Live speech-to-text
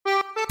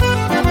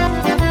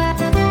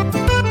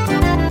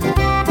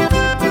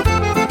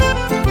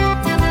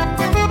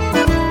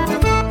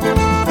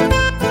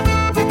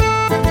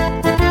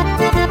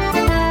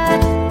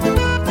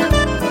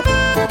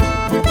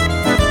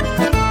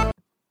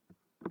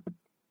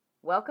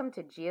Welcome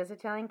to Gia's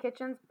Italian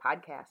Kitchens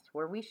podcast,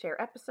 where we share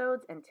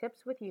episodes and tips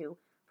with you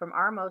from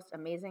our most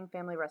amazing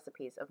family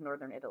recipes of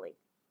Northern Italy.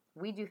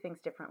 We do things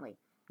differently.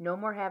 No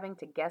more having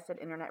to guess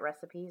at internet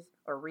recipes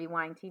or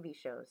rewind TV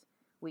shows.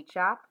 We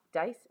chop,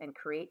 dice, and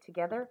create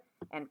together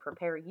and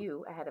prepare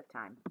you ahead of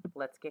time.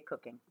 Let's get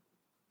cooking.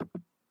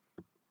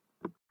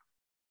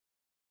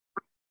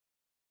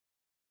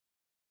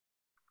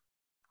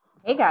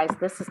 Hey guys,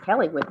 this is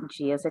Kelly with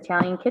Gia's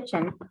Italian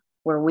Kitchen,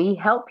 where we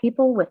help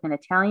people with an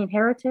Italian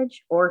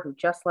heritage or who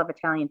just love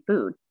Italian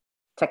food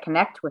to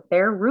connect with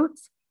their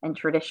roots and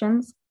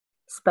traditions,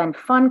 spend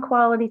fun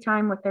quality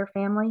time with their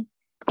family,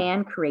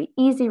 and create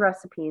easy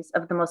recipes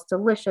of the most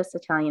delicious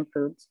Italian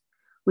foods.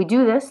 We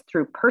do this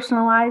through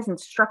personalized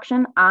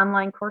instruction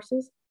online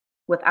courses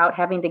without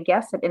having to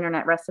guess at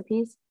internet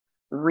recipes,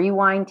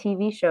 rewind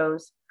TV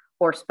shows,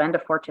 or spend a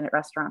fortune at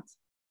restaurants.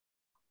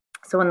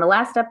 So in the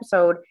last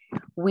episode,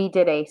 we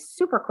did a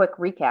super quick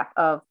recap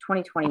of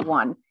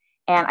 2021,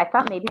 and I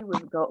thought maybe we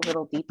would go a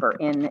little deeper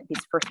in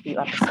these first few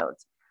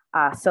episodes.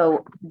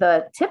 So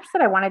the tips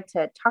that I wanted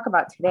to talk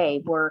about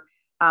today were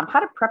how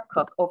to prep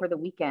cook over the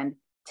weekend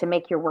to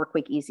make your work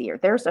week easier.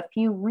 There's a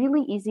few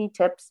really easy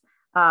tips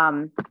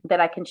that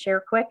I can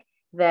share quick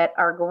that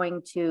are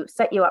going to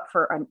set you up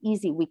for an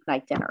easy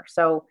weeknight dinner.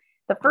 So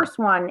the first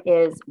one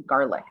is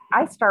garlic.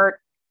 I start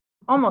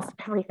almost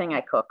everything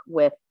I cook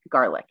with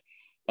garlic.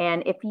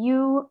 And if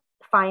you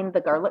find the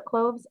garlic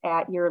cloves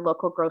at your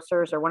local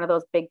grocers or one of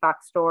those big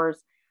box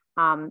stores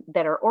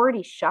that are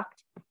already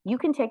shucked, you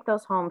can take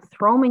those home,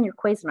 throw them in your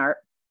Cuisinart,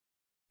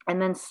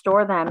 and then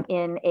store them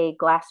in a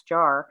glass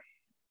jar,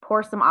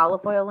 pour some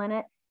olive oil in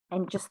it,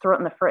 and just throw it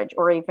in the fridge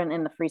or even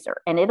in the freezer.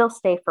 And it'll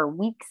stay for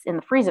weeks. In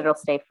the freezer, it'll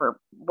stay for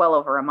well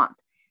over a month.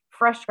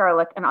 Fresh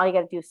garlic, and all you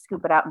got to do is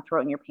scoop it out and throw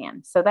it in your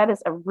pan. So that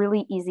is a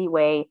really easy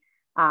way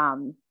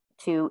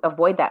to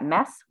avoid that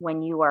mess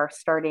when you are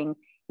starting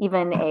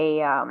even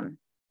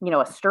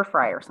a stir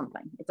fry or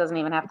something. It doesn't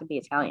even have to be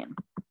Italian.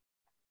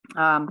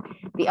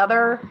 The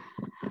other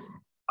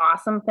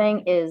awesome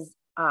thing is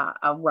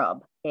a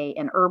rub,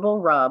 an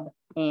herbal rub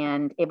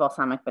and a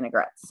balsamic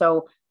vinaigrette.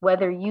 So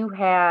whether you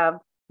have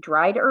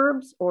dried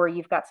herbs or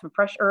you've got some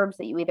fresh herbs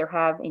that you either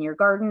have in your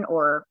garden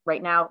or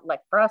right now, like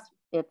for us,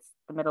 it's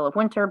the middle of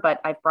winter, but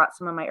I've brought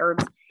some of my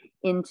herbs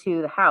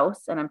into the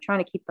house and I'm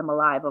trying to keep them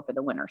alive over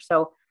the winter.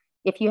 So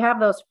if you have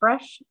those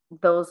fresh,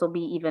 those will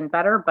be even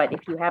better. But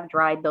if you have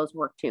dried, those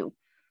work too.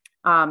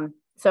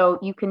 So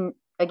you can,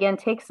 again,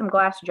 take some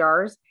glass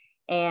jars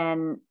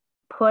and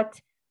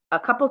put a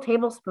couple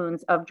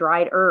tablespoons of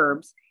dried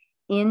herbs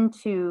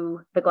into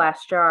the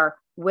glass jar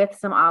with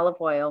some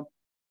olive oil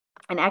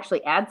and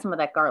actually add some of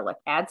that garlic,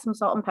 add some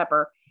salt and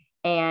pepper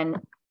and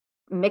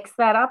mix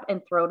that up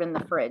and throw it in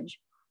the fridge.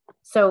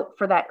 So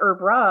for that herb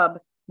rub,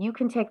 you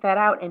can take that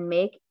out and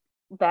make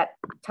that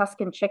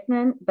Tuscan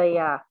chicken,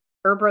 the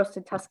herb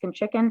roasted Tuscan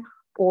chicken,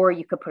 or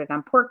you could put it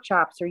on pork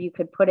chops, or you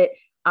could put it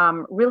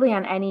really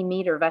on any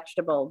meat or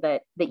vegetable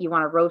that you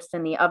want to roast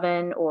in the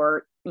oven,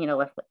 or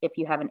if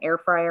you have an air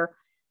fryer.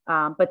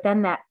 But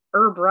then that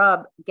herb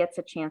rub gets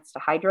a chance to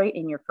hydrate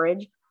in your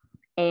fridge,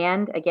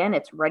 and again,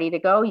 it's ready to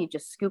go. You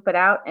just scoop it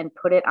out and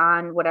put it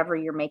on whatever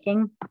you're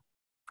making,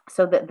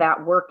 so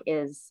that work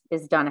is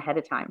done ahead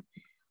of time.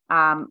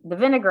 The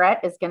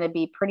vinaigrette is going to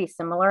be pretty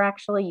similar.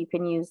 Actually, you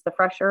can use the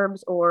fresh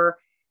herbs or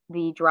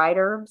the dried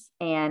herbs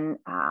and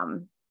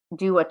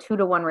do a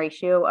 2-to-1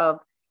 ratio of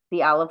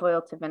the olive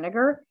oil to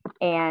vinegar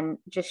and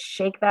just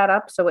shake that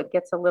up so it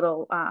gets a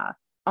little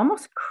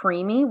almost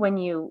creamy when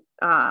you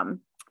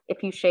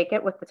if you shake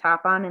it with the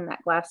top on in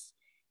that glass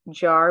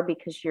jar,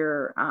 because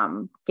you're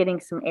getting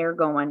some air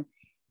going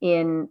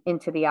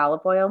into the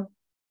olive oil,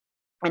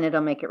 and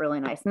it'll make it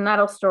really nice. And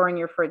that'll store in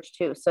your fridge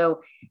too.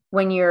 So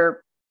when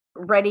you're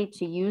ready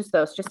to use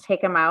those, just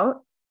take them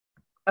out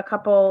a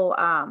couple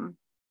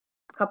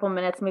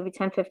minutes, maybe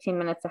 10-15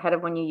 minutes ahead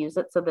of when you use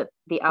it, so that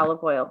the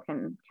olive oil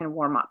can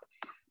warm up.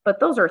 But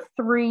those are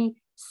 3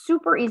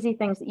 super easy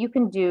things that you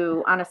can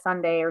do on a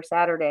Sunday or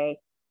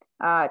Saturday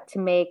to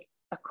make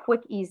a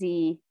quick,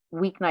 easy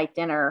weeknight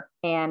dinner.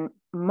 And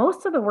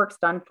most of the work's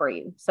done for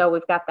you. So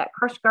we've got that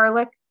crushed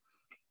garlic.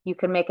 You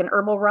can make an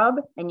herbal rub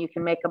and you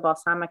can make a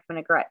balsamic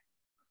vinaigrette.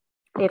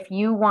 If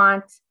you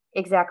want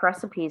exact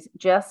recipes,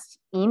 just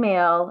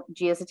email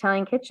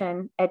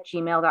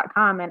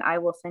giasitaliankitchen@gmail.com and I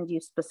will send you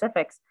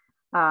specifics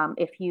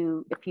if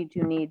you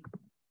do need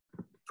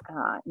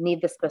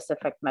the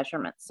specific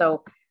measurements.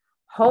 So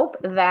hope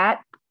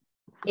that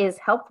is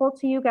helpful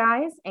to you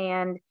guys.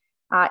 And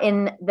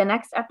in the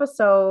next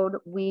episode,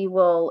 we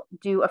will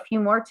do a few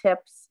more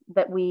tips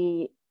that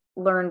we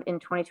learned in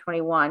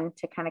 2021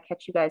 to kind of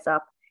catch you guys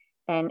up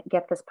and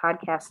get this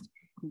podcast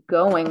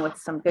going with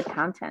some good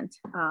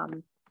content.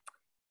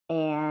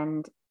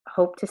 And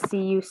hope to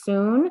see you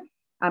soon.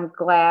 I'm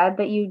glad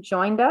that you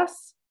joined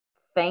us.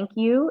 Thank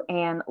you,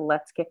 and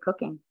let's get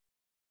cooking.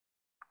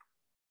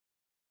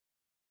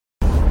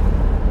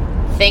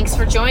 Thanks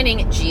for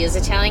joining Gia's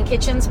Italian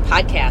Kitchens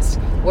podcast,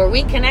 where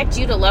we connect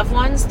you to loved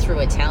ones through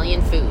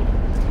Italian food.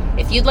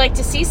 If you'd like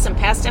to see some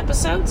past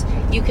episodes,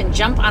 you can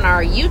jump on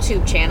our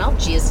YouTube channel,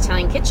 Gia's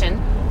Italian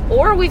Kitchen,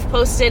 or we've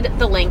posted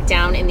the link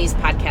down in these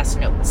podcast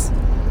notes.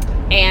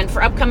 And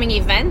for upcoming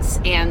events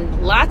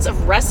and lots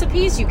of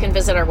recipes, you can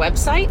visit our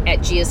website at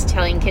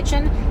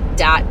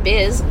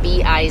giasitaliankitchen.biz,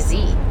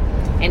 B-I-Z.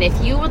 And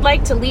if you would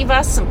like to leave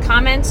us some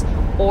comments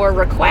or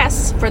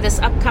requests for this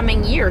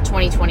upcoming year,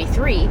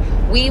 2023,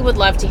 we would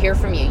love to hear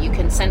from you. You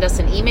can send us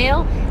an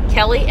email,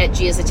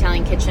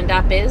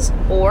 kelly@giasitaliankitchen.biz,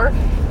 or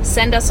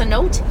send us a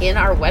note in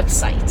our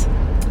website.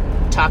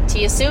 Talk to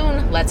you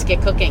soon. Let's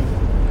get cooking.